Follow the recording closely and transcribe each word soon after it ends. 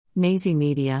Nazy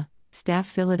Media, Staff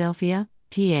Philadelphia,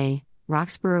 PA,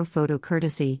 Roxborough Photo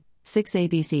Courtesy, 6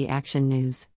 ABC Action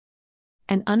News.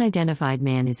 An unidentified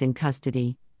man is in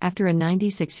custody after a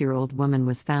 96-year-old woman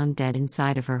was found dead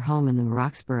inside of her home in the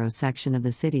Roxborough section of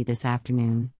the city this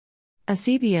afternoon. A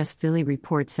CBS Philly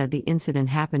report said the incident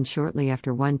happened shortly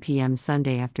after 1 p.m.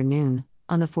 Sunday afternoon,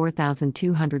 on the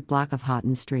 4200 block of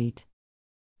Houghton Street.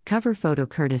 Cover photo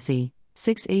courtesy,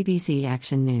 6 ABC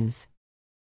Action News.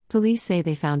 Police say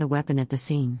they found a weapon at the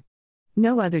scene.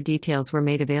 No other details were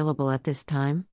made available at this time.